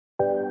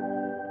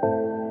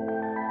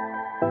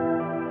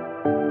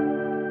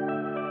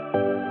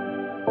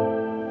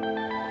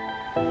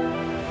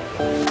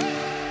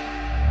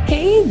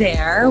Hey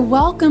there,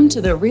 welcome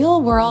to the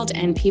Real World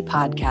NP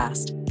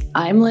podcast.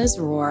 I'm Liz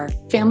Rohr,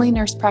 family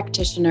nurse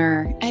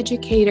practitioner,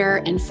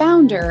 educator, and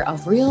founder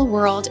of Real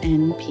World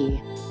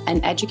NP,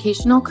 an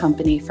educational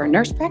company for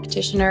nurse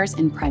practitioners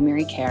in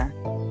primary care.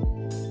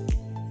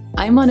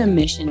 I'm on a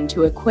mission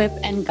to equip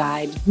and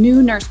guide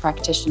new nurse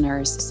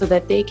practitioners so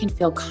that they can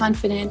feel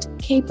confident,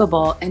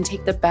 capable, and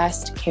take the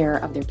best care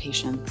of their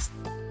patients.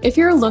 If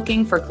you're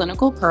looking for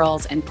clinical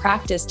pearls and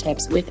practice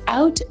tips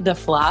without the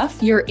fluff,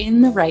 you're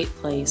in the right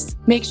place.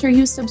 Make sure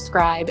you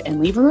subscribe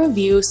and leave a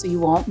review so you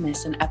won't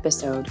miss an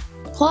episode.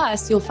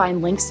 Plus, you'll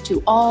find links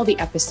to all the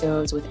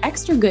episodes with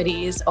extra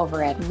goodies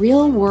over at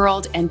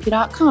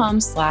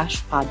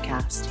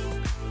realworldnp.com/podcast.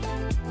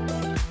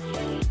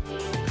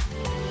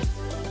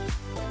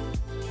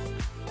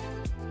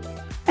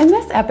 In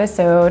this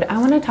episode, I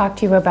want to talk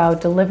to you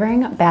about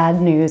delivering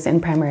bad news in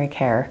primary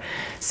care.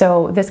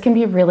 So this can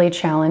be really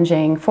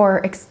challenging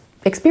for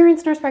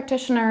experienced nurse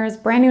practitioners,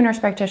 brand new nurse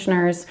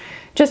practitioners,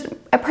 just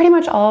pretty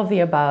much all of the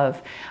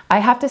above. I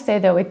have to say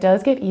though, it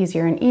does get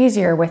easier and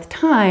easier with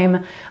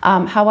time.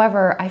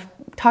 However, I've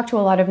talked to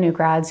a lot of new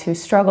grads who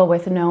struggle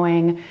with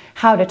knowing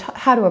how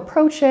to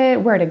approach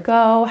it, where to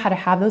go, how to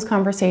have those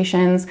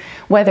conversations,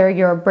 whether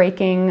you're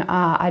breaking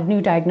a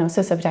new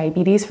diagnosis of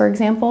diabetes, for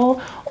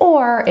example,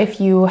 or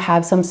if you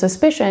have some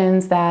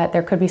suspicions that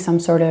there could be some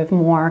sort of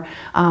more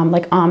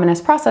like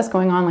ominous process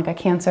going on, like a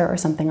cancer or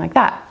something like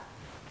that.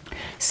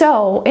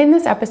 So in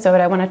this episode,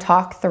 I want to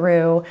talk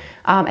through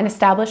an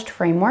established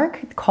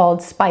framework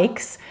called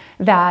SPIKES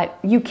that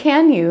you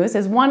can use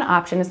as one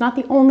option. It's not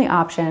the only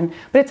option,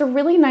 but it's a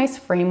really nice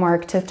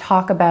framework to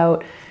talk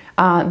about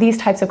these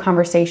types of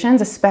conversations,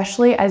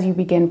 especially as you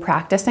begin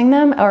practicing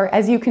them or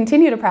as you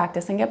continue to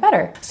practice and get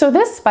better. So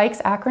this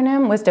SPIKES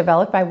acronym was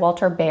developed by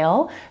Walter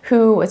Bale,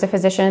 who was a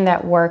physician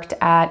that worked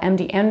at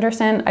MD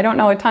Anderson. I don't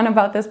know a ton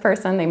about this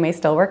person. They may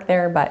still work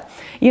there, but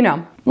you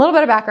know, a little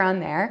bit of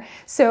background there.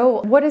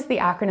 So what is the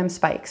acronym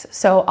SPIKES?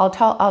 So I'll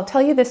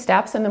tell you the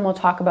steps and then we'll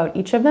talk about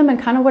each of them and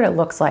kind of what it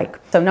looks like.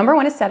 So number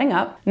 1 is setting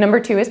up. Number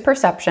 2 is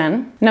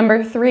perception.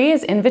 Number 3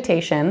 is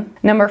invitation.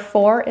 Number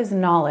 4 is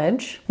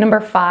knowledge. Number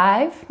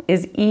 5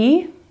 is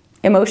E,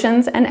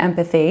 emotions and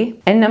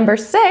empathy. And number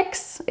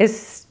 6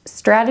 is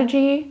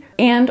strategy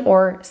and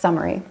or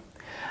summary.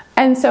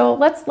 And so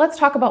let's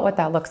talk about what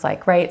that looks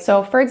like, right?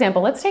 So for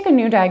example, let's take a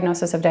new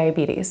diagnosis of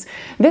diabetes.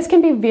 This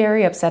can be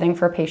very upsetting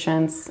for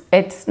patients.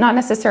 It's not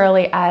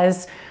necessarily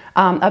as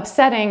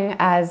upsetting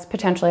as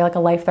potentially like a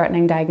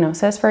life-threatening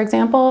diagnosis, for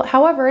example.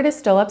 However, it is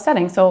still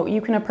upsetting. So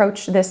you can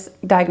approach this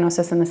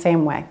diagnosis in the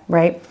same way,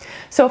 right?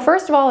 So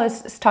first of all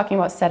is talking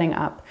about setting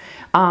up.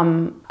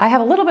 I have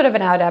a little bit of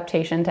an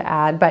adaptation to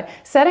add, but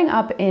setting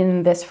up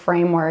in this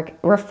framework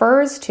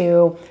refers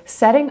to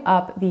setting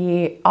up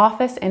the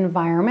office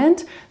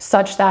environment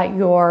such that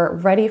you're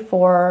ready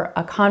for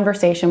a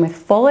conversation with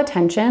full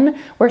attention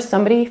where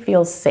somebody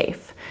feels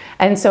safe.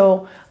 And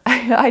so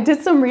I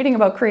did some reading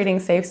about creating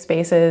safe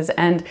spaces,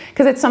 and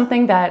because it's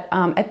something that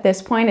at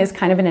this point is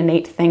kind of an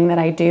innate thing that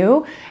I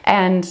do,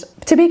 and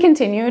to be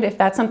continued. If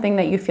that's something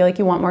that you feel like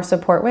you want more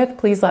support with,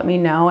 please let me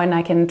know and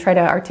I can try to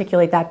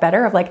articulate that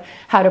better of like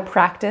how to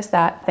practice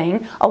that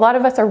thing. A lot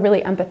of us are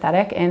really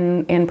empathetic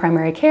in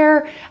primary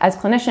care as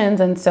clinicians,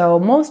 and so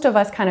most of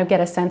us kind of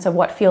get a sense of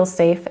what feels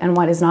safe and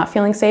what is not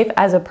feeling safe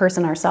as a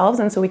person ourselves,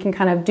 and so we can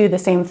kind of do the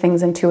same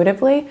things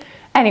intuitively.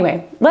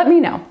 Anyway, let me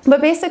know.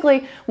 But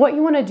basically, what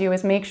you want to do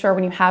is make sure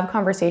when you have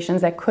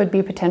conversations that could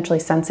be potentially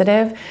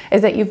sensitive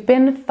is that you've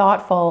been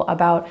thoughtful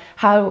about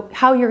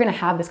how you're going to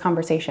have this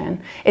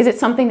conversation. Is it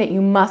something that you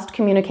must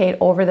communicate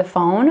over the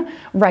phone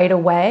right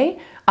away?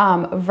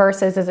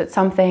 Versus is it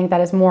something that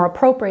is more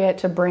appropriate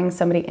to bring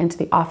somebody into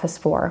the office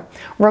for?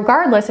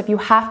 Regardless, if you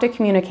have to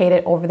communicate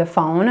it over the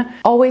phone,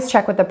 always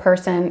check with the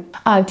person.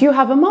 Do you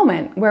have a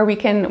moment where we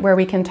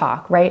can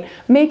talk, right?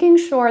 Making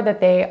sure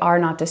that they are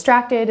not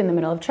distracted in the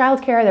middle of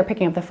childcare. They're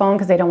picking up the phone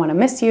because they don't want to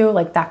miss you,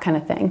 like that kind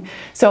of thing.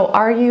 So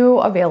are you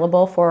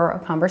available for a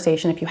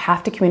conversation if you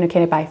have to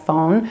communicate it by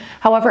phone?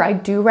 However, I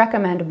do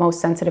recommend most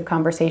sensitive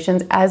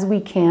conversations as we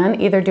can,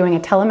 either doing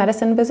a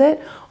telemedicine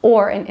visit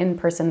or an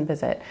in-person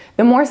visit.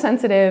 The more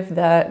sensitive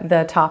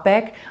the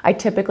topic, I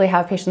typically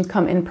have patients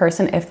come in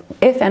person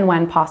if and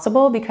when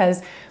possible,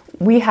 because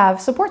we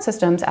have support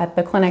systems at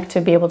the clinic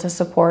to be able to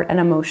support an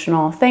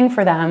emotional thing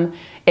for them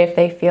if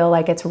they feel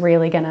like it's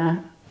really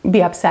gonna be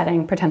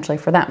upsetting potentially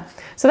for them.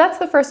 So that's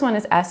the first one,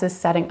 is S, is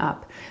setting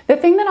up. The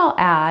thing that I'll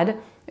add,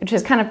 which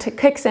is kind of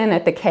kicks in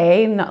at the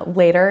K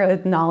later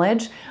with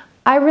knowledge,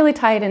 I really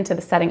tie it into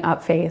the setting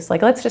up phase.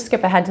 Like, let's just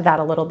skip ahead to that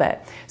a little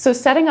bit. So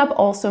setting up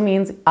also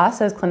means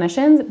us as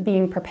clinicians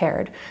being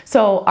prepared.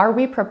 So are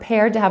we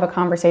prepared to have a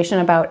conversation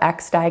about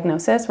X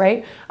diagnosis,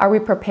 right? Are we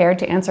prepared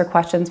to answer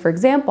questions, for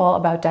example,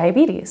 about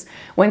diabetes?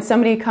 When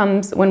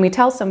we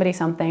tell somebody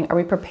something, are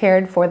we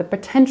prepared for the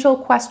potential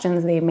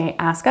questions they may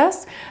ask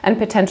us and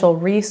potential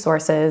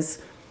resources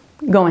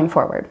going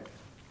forward?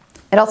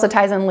 It also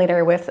ties in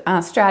later with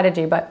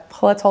strategy, but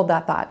let's hold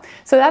that thought.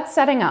 So that's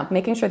setting up,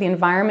 making sure the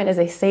environment is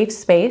a safe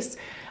space,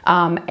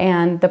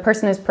 and the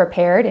person is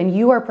prepared and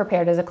you are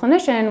prepared as a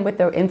clinician with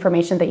the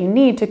information that you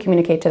need to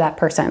communicate to that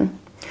person.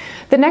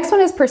 The next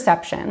one is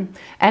perception,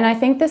 and I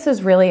think this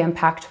is really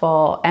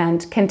impactful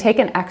and can take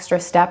an extra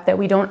step that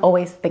we don't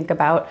always think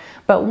about,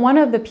 but one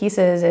of the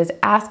pieces is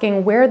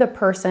asking where the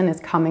person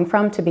is coming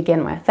from to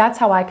begin with. That's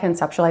how I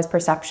conceptualize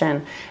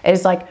perception,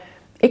 is like,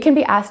 it can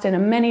be asked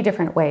in many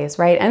different ways,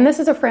 right? And this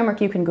is a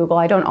framework you can Google.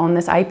 I don't own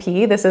this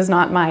IP. This is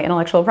not my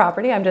intellectual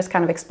property. I'm just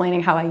kind of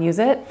explaining how I use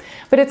it.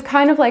 But it's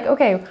kind of like,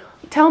 okay,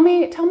 tell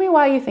me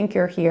why you think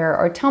you're here,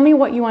 or tell me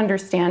what you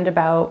understand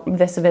about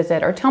this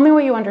visit, or tell me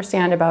what you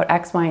understand about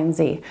X, Y, and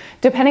Z,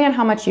 depending on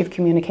how much you've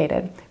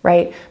communicated,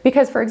 right?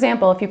 Because for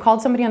example, if you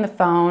called somebody on the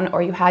phone,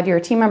 or you had your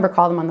team member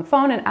call them on the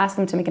phone and ask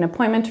them to make an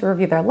appointment to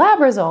review their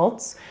lab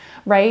results,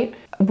 right?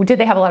 Did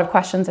they have a lot of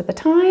questions at the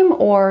time,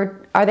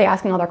 or are they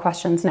asking all their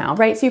questions now,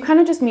 right? So you kind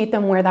of just meet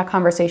them where that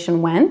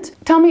conversation went.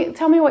 Tell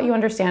me what you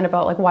understand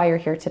about like why you're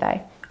here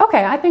today.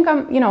 Okay, I think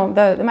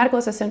the medical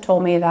assistant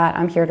told me that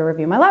I'm here to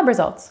review my lab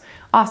results.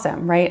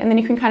 Awesome, right? And then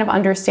you can kind of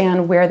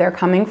understand where they're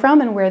coming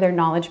from and where their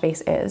knowledge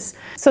base is.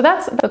 So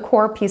that's the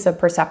core piece of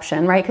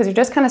perception, right? Because you're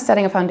just kind of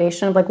setting a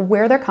foundation of like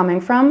where they're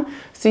coming from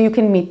so you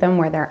can meet them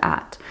where they're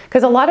at.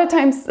 Because a lot of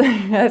times,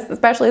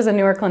 especially as a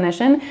newer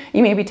clinician,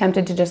 you may be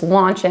tempted to just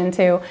launch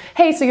into,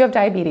 hey, so you have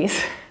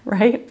diabetes,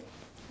 right?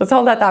 Let's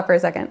hold that thought for a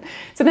second.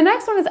 So the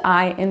next one is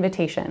I,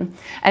 invitation.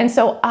 And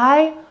so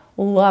I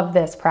love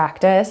this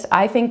practice.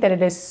 I think that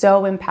it is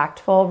so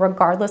impactful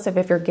regardless of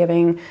if you're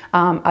giving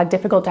a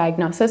difficult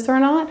diagnosis or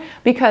not,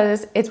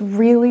 because it's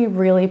really,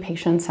 really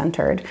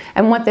patient-centered.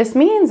 And what this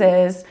means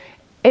is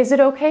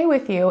it okay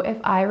with you if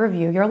I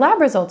review your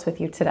lab results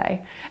with you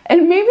today?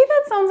 And maybe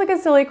that sounds like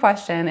a silly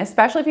question,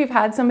 especially if you've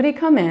had somebody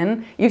come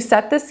in, you've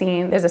set the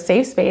scene, there's a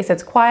safe space,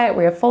 it's quiet,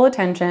 we have full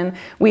attention,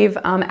 we've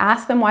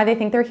asked them why they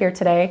think they're here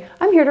today.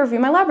 I'm here to review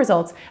my lab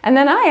results. And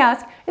then I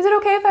ask, is it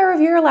okay if I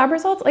review your lab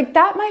results? Like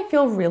that might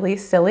feel really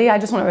silly. I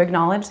just want to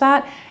acknowledge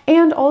that.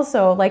 And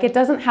also, like, it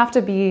doesn't have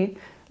to be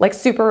like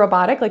super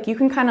robotic. Like you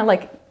can kind of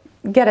like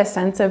get a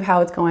sense of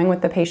how it's going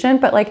with the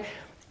patient, but like,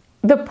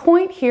 the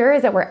point here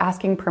is that we're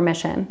asking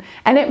permission,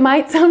 and it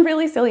might sound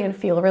really silly and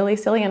feel really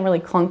silly and really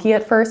clunky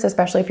at first,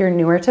 especially if you're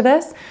newer to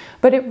this,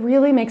 but it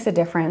really makes a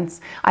difference.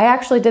 I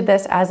actually did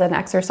this as an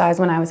exercise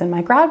when I was in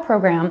my grad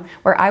program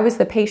where I was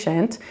the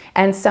patient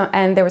and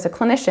there was a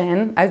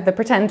clinician, I was the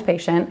pretend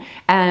patient,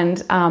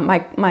 and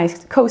my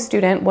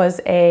co-student was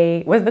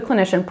the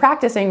clinician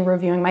practicing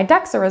reviewing my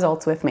DEXA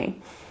results with me.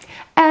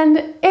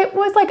 And it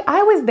was like,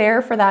 I was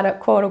there for that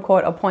quote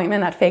unquote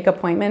appointment, that fake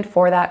appointment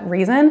for that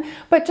reason,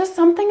 but just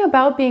something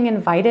about being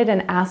invited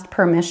and asked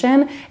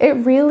permission, it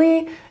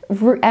really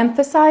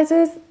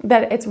emphasizes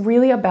that it's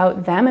really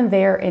about them and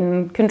they're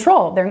in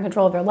control. They're in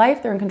control of their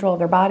life, they're in control of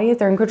their bodies,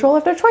 they're in control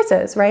of their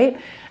choices, right?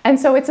 And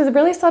so it's a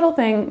really subtle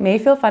thing, may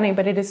feel funny,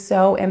 but it is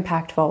so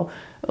impactful.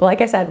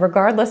 Like I said,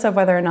 regardless of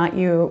whether or not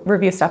you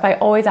review stuff, I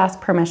always ask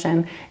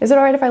permission. Is it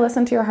all right if I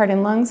listen to your heart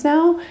and lungs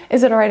now?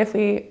 Is it all right if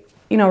we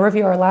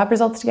review our lab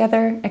results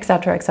together, et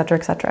cetera, et cetera,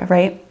 et cetera,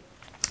 right?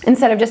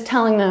 Instead of just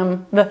telling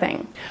them the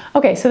thing.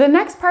 Okay, so the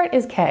next part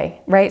is K,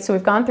 right? So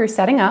we've gone through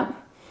setting up,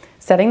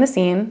 setting the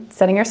scene,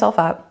 setting yourself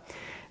up,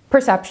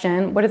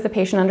 perception, what does the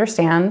patient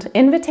understand?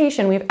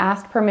 Invitation, we've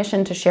asked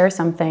permission to share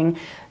something.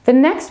 The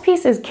next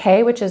piece is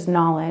K, which is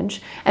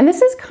knowledge. And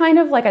this is kind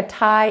of like a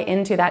tie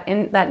into that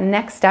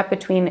next step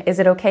between, is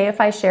it okay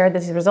if I share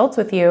these results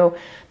with you?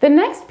 The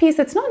next piece,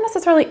 it's not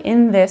necessarily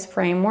in this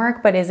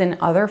framework, but is in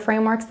other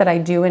frameworks that I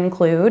do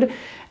include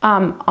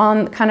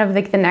on kind of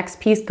like the next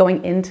piece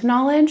going into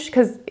knowledge.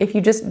 Because if you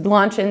just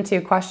launch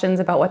into questions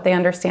about what they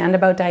understand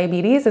about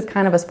diabetes, is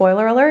kind of a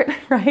spoiler alert,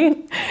 right?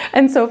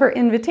 And so for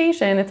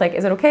invitation, it's like,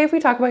 is it okay if we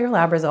talk about your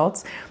lab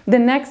results? The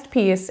next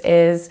piece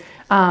is,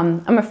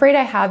 I'm afraid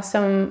I have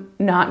some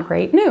not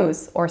great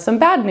news or some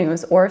bad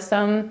news or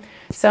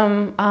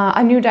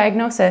a new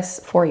diagnosis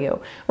for you,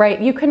 right?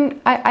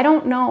 I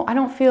don't know,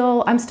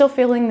 I'm still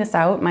feeling this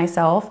out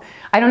myself.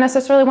 I don't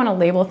necessarily want to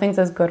label things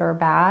as good or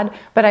bad,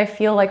 but I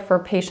feel like for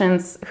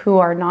patients who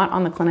are not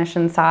on the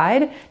clinician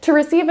side, to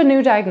receive a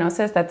new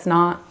diagnosis that's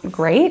not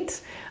great,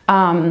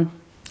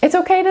 it's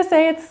okay to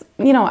say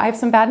I have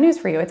some bad news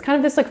for you. It's kind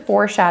of this like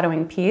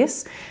foreshadowing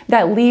piece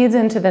that leads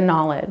into the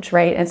knowledge,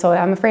 right? And so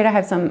I'm afraid I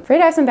have some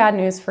bad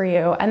news for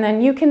you. And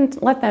then you can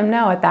let them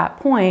know at that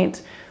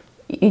point,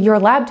 your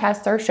lab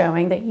tests are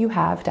showing that you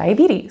have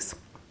diabetes.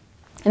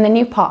 And then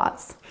you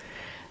pause.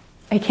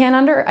 I can't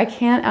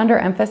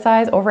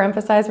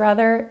overemphasize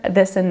rather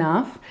this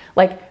enough.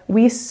 Like,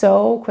 we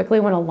so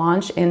quickly want to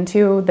launch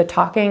into the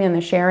talking and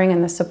the sharing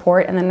and the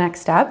support and the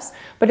next steps,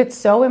 but it's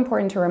so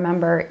important to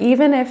remember,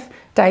 even if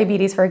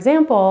diabetes, for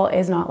example,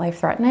 is not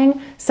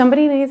life-threatening,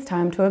 somebody needs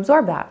time to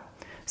absorb that.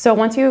 So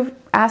once you've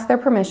asked their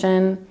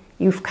permission,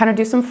 you kind of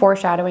do some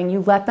foreshadowing,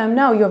 you let them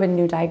know you have a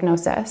new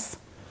diagnosis,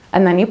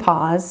 and then you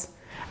pause,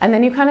 and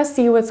then you kind of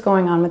see what's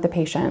going on with the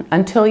patient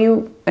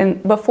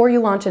before you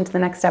launch into the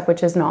next step,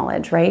 which is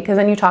knowledge, right? Because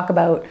then you talk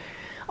about,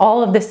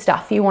 all of this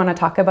stuff you want to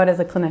talk about as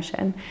a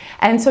clinician.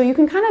 And so you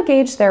can kind of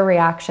gauge their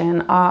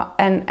reaction,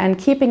 and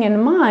keeping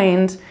in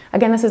mind,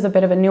 again, this is a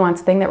bit of a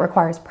nuanced thing that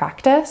requires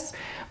practice,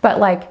 but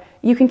like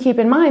you can keep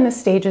in mind the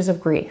stages of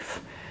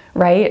grief,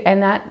 right?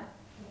 And that,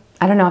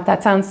 I don't know if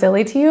that sounds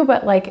silly to you,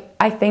 but like,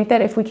 I think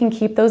that if we can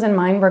keep those in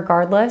mind,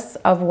 regardless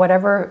of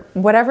whatever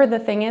the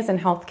thing is in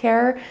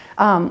healthcare,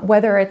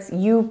 whether it's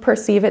you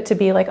perceive it to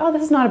be like, oh,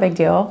 this is not a big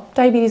deal,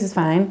 diabetes is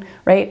fine,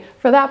 right?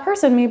 For that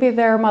person, maybe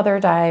their mother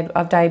died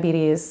of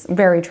diabetes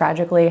very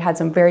tragically, had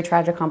some very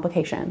tragic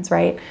complications,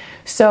 right?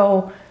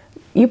 So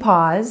you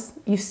pause,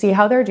 you see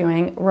how they're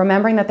doing,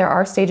 remembering that there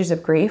are stages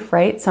of grief,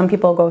 right? Some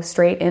people go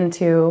straight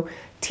into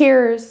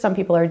tears, some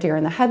people are deer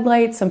in the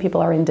headlights, some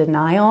people are in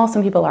denial,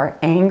 some people are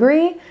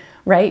angry,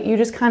 right? You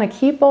just kind of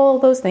keep all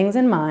those things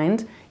in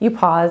mind. You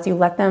pause, you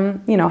let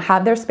them,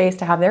 have their space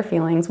to have their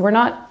feelings. We're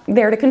not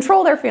there to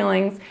control their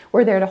feelings.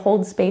 We're there to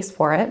hold space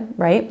for it,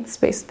 right?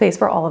 Space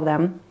for all of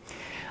them.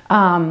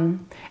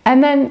 And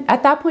then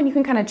at that point, you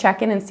can kind of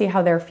check in and see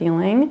how they're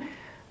feeling.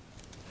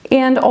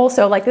 And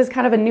also, like, this is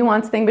kind of a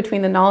nuanced thing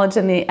between the knowledge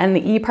and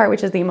the E part,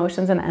 which is the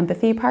emotions and the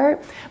empathy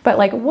part. But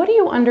like, what do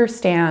you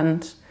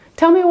understand?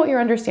 Tell me what your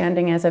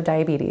understanding is of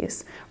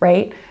diabetes,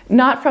 right?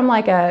 Not from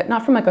like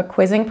a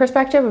quizzing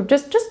perspective.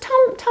 Just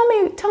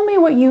tell me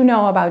what you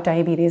know about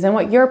diabetes and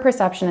what your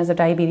perception is of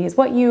diabetes.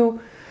 What your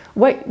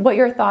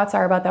thoughts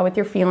are about that, what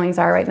your feelings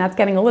are, right? And that's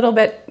getting a little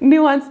bit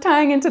nuanced,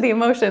 tying into the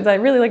emotions. I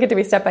really like it to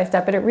be step by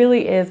step, but it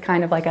really is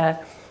kind of like a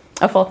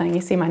full thing.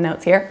 You see my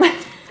notes here.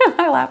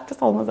 I laughed,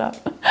 just almost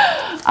up.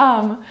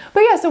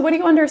 But yeah, so what do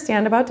you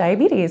understand about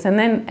diabetes? And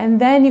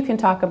then you can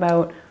talk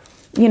about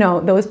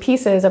those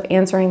pieces of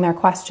answering their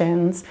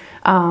questions.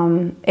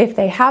 If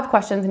they have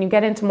questions and you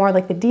get into more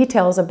like the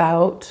details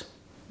about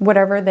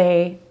whatever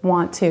they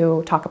want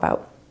to talk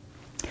about.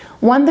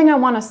 One thing I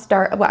want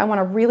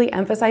to really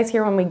emphasize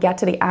here when we get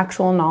to the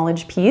actual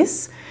knowledge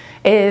piece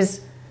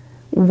is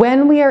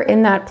when we are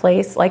in that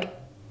place, like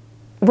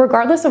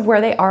regardless of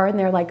where they are in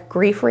their like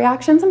grief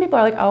reaction, some people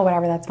are like, oh,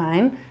 whatever, that's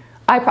fine.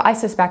 I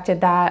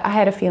suspected that. I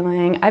had a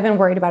feeling. I've been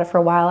worried about it for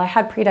a while. I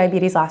had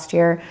prediabetes last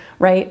year,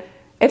 right?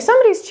 If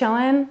somebody's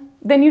chilling,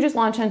 then you just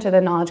launch into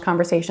the knowledge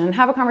conversation,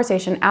 have a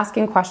conversation,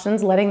 asking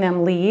questions, letting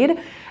them lead,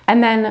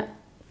 and then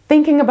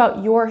thinking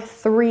about your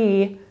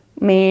 3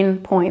 main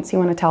points you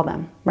want to tell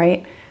them,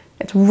 right?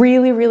 It's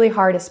really, really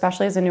hard,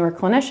 especially as a newer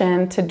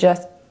clinician, to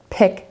just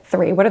pick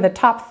 3. What are the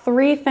top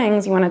 3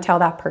 things you want to tell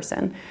that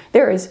person?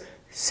 There is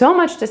so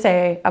much to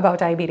say about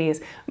diabetes,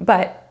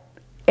 but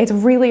it's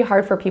really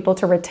hard for people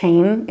to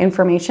retain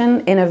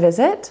information in a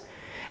visit.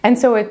 And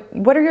so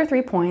what are your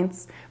 3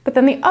 points? But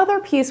then the other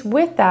piece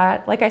with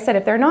that, like I said,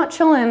 if they're not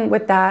chilling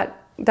with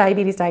that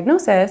diabetes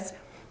diagnosis,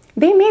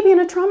 they may be in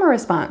a trauma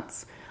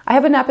response. I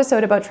have an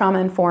episode about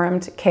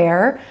trauma-informed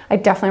care. I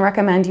definitely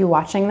recommend you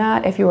watching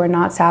that if you are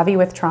not savvy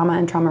with trauma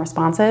and trauma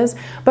responses.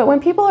 But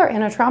when people are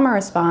in a trauma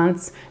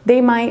response,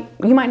 you might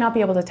not be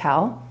able to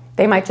tell.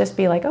 They might just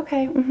be like,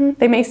 okay,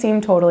 they may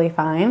seem totally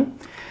fine.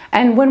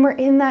 And when we're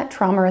in that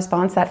trauma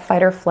response, that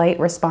fight or flight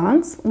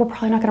response, we're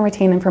probably not going to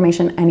retain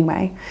information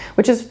anyway,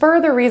 which is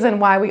further reason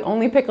why we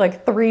only pick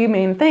like 3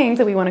 main things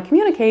that we want to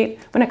communicate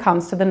when it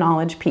comes to the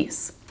knowledge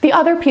piece. The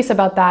other piece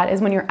about that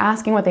is when you're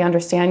asking what they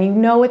understand, you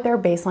know what their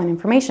baseline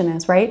information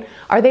is, right?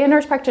 Are they a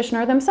nurse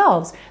practitioner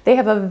themselves? They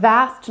have a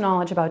vast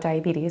knowledge about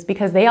diabetes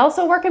because they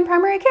also work in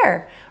primary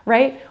care,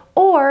 right?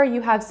 Or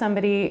you have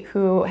somebody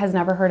who has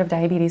never heard of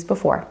diabetes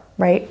before,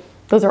 right?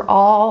 Those are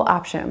all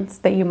options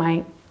that you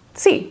might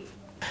see.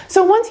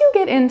 So once you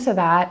get into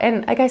that,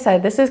 and like I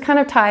said, this is kind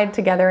of tied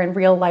together in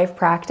real life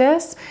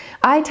practice,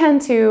 I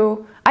tend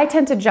to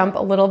jump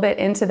a little bit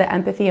into the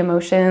empathy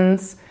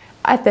emotions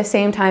at the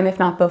same time, if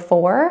not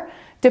before,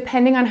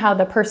 depending on how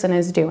the person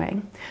is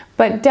doing.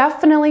 But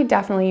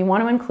definitely you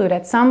want to include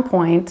at some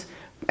point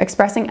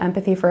expressing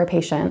empathy for a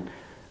patient.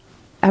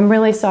 I'm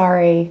really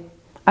sorry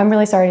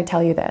to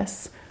tell you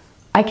this.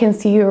 I can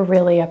see you're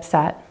really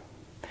upset.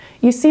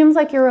 You seems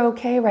like you're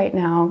okay right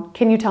now.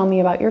 Can you tell me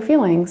about your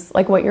feelings?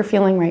 Like what you're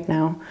feeling right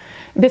now?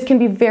 This can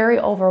be very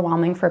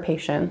overwhelming for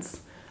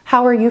patients.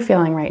 How are you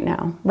feeling right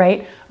now,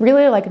 right?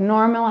 Really like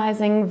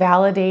normalizing,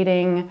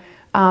 validating,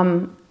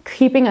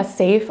 keeping a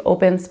safe,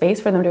 open space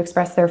for them to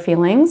express their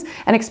feelings,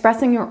 and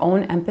expressing your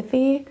own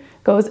empathy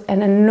goes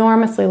an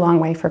enormously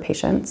long way for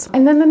patients.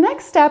 And then the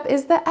next step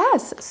is the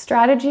S,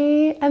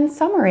 strategy and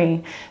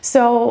summary.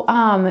 So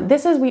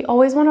we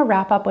always want to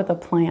wrap up with a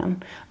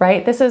plan,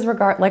 right? This is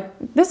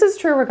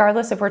true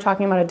regardless if we're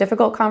talking about a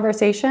difficult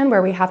conversation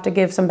where we have to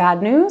give some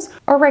bad news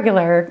or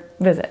regular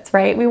visits,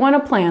 right? We want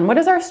to plan. What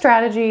is our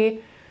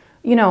strategy?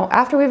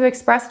 After we've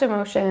expressed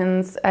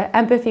emotions,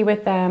 empathy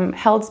with them,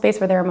 held space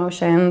for their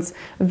emotions,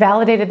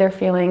 validated their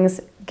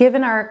feelings,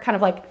 given our kind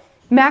of like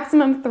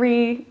maximum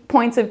 3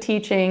 points of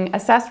teaching,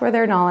 assessed where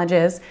their knowledge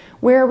is,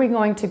 where are we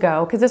going to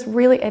go? Because this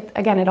really,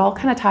 it all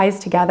kind of ties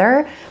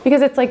together,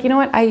 because it's like,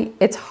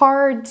 it's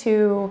hard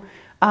to,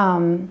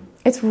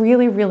 it's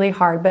really, really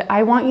hard, but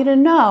I want you to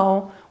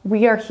know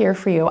we are here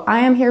for you. I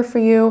am here for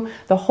you.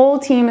 The whole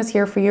team is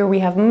here for you. We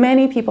have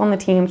many people on the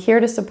team here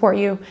to support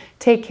you,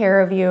 take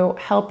care of you,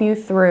 help you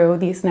through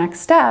these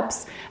next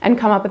steps, and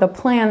come up with a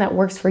plan that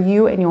works for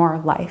you in your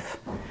life,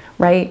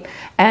 right?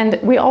 And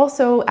we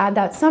also add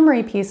that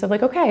summary piece of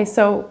like, okay,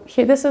 so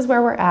here, this is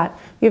where we're at.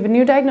 We have a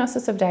new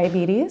diagnosis of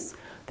diabetes.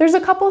 There's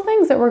a couple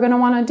things that we're going to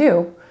want to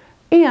do.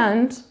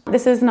 And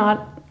this is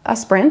not a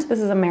sprint,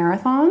 this is a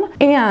marathon.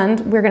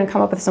 And we're going to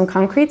come up with some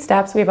concrete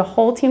steps. We have a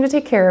whole team to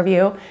take care of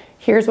you.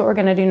 Here's what we're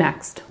going to do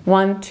next.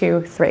 1,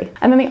 2, 3.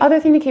 And then the other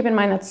thing to keep in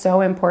mind that's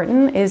so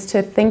important is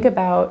to think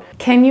about,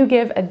 can you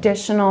give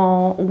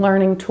additional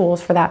learning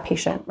tools for that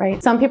patient,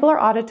 right? Some people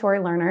are auditory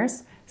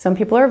learners. Some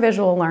people are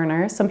visual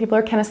learners. Some people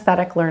are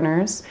kinesthetic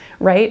learners,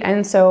 right?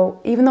 And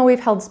so even though we've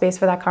held space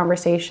for that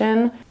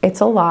conversation, it's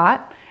a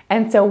lot.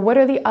 And so what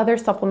are the other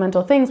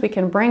supplemental things we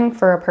can bring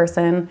for a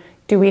person?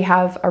 Do we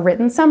have a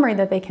written summary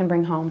that they can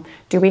bring home?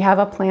 Do we have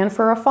a plan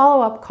for a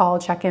follow-up call,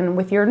 check-in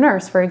with your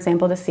nurse, for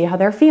example, to see how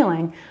they're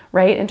feeling,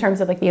 right? In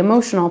terms of like the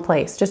emotional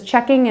place, just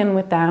checking in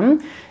with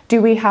them.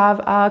 Do we have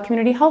a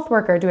community health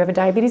worker? Do we have a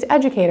diabetes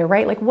educator,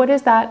 right? Like what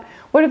is that?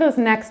 What are those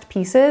next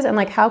pieces? And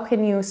like how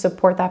can you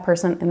support that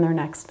person in their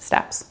next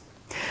steps?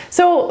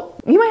 So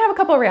you might have a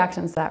couple of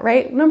reactions to that,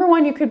 right? Number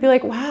one, you could be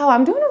like, wow,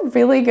 I'm doing a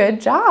really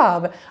good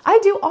job. I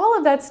do all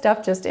of that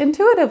stuff just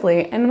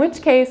intuitively, in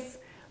which case,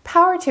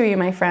 power to you,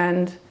 my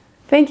friend.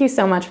 Thank you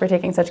so much for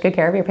taking such good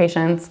care of your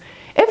patients.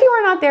 If you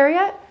are not there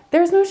yet,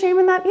 there's no shame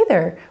in that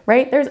either,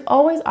 right? There's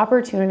always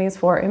opportunities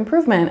for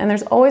improvement, and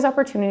there's always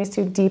opportunities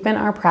to deepen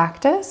our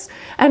practice.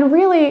 And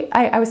really,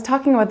 I was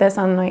talking about this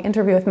on my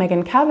interview with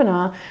Megan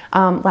Kavanaugh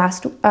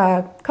last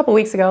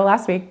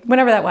week,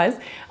 whenever that was.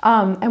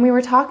 And we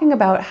were talking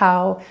about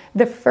how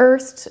the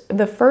first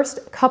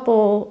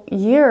couple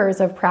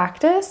years of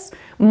practice,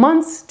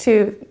 months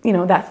to,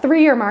 that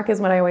 3-year mark is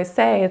what I always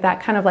say,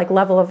 that kind of like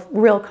level of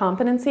real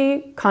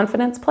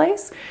confidence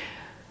place,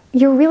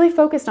 you're really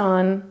focused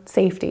on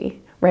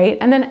safety, right?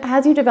 And then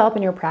as you develop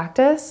in your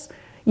practice,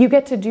 you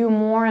get to do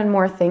more and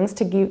more things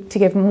to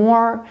give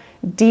more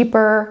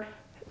deeper,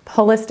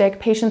 holistic,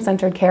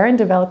 patient-centered care and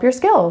develop your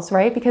skills,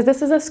 right? Because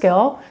this is a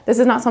skill. This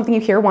is not something you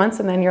hear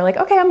once and then you're like,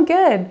 okay, I'm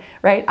good,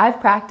 right?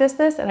 I've practiced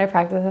this and I've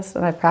practiced this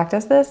and I've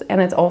practiced this.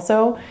 And it's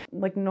also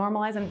like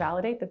normalize and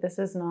validate that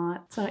it's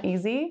not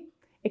easy.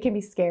 It can be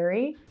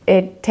scary.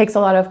 It takes a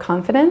lot of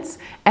confidence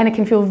and it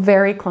can feel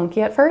very clunky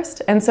at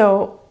first. And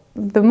so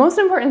the most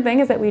important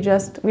thing is that we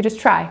just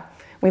try.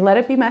 We let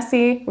it be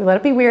messy, we let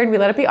it be weird, we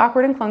let it be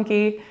awkward and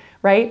clunky,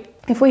 right?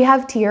 If we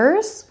have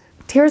tears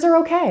are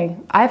okay.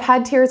 I've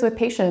had tears with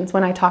patients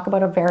when I talk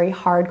about a very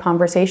hard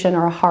conversation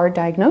or a hard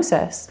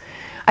diagnosis.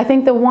 I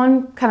think the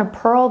one kind of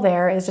pearl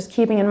there is just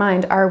keeping in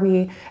mind,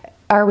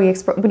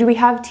 do we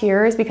have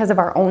tears because of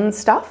our own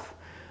stuff?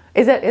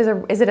 Is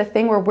it a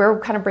thing where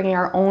we're kind of bringing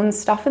our own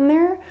stuff in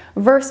there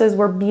versus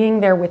we're being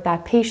there with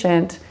that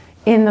patient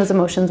in those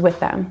emotions with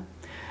them?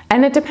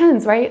 And it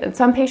depends, right?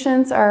 Some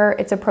patients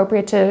it's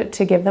appropriate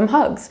to give them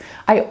hugs.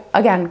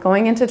 Again,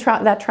 going into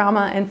that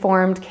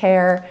trauma-informed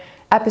care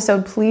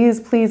episode,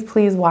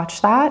 please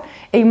watch that.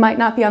 It might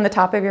not be on the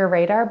top of your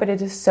radar, but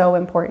it is so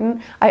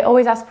important. I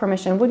always ask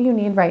permission. What do you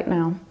need right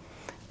now?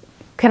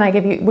 Can I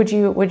give you, would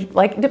you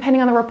like,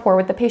 depending on the rapport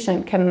with the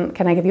patient,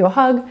 can I give you a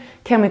hug?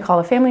 Can we call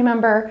a family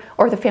member?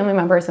 Or if the family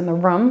member is in the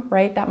room,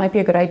 right? That might be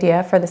a good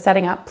idea for the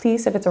setting up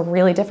piece if it's a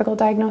really difficult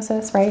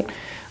diagnosis, right?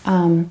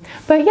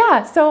 But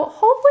yeah, so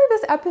hopefully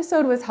this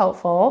episode was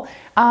helpful.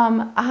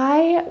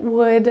 I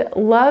would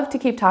love to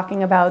keep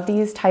talking about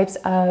these types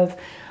of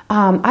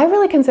I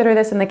really consider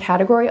this in the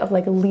category of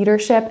like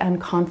leadership and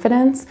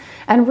confidence,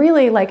 and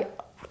really like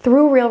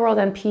through Real World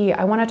NP,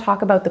 I want to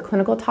talk about the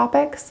clinical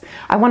topics.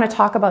 I want to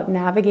talk about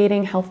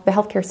navigating the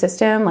healthcare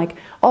system, like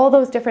all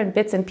those different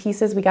bits and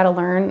pieces we got to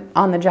learn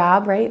on the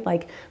job, right?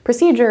 Like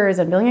procedures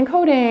and billing and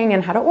coding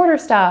and how to order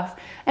stuff.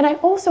 And I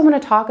also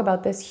want to talk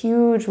about this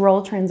huge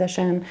role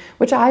transition,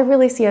 which I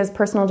really see as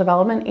personal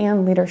development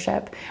and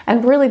leadership.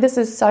 And really, this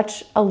is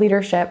such a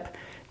leadership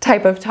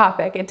type of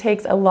topic. It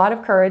takes a lot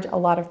of courage, a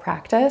lot of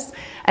practice.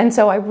 And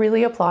so I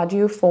really applaud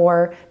you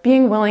for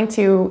being willing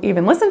to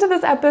even listen to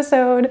this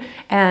episode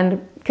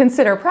and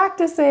consider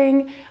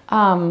practicing.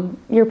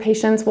 Your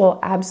patients will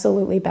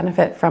absolutely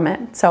benefit from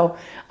it. So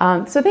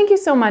thank you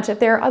so much. If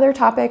there are other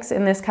topics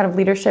in this kind of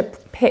leadership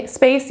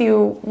space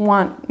you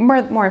want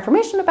more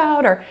information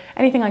about or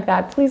anything like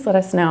that, please let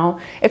us know.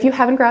 If you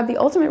haven't grabbed the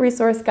ultimate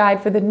resource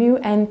guide for the new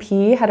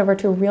NP, head over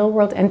to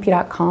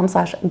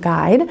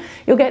realworldnp.com/guide.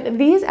 You'll get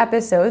these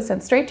episodes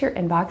sent straight to your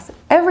inbox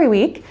every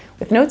week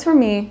with notes from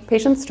me,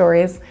 patient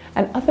stories,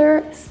 and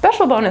other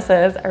special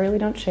bonuses I really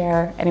don't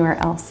share anywhere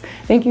else.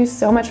 Thank you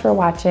so much for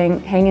watching.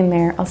 Hang in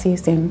there. I'll see you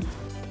soon.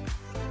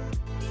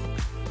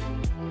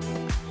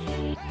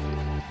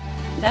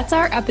 That's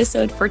our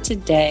episode for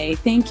today.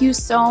 Thank you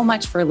so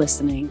much for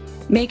listening.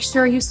 Make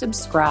sure you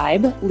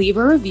subscribe, leave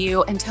a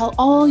review, and tell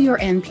all your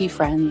NP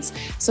friends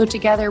so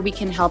together we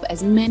can help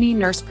as many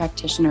nurse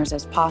practitioners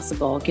as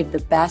possible give the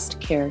best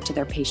care to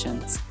their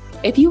patients.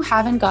 If you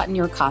haven't gotten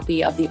your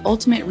copy of the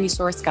Ultimate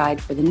Resource Guide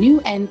for the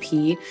new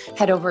NP,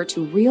 head over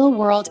to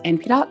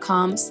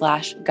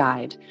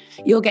realworldnp.com/guide.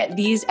 You'll get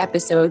these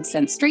episodes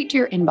sent straight to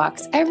your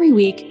inbox every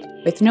week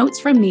with notes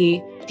from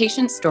me,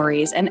 patient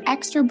stories, and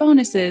extra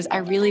bonuses I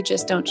really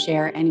just don't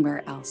share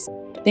anywhere else.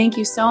 Thank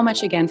you so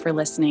much again for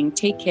listening.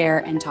 Take care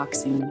and talk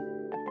soon.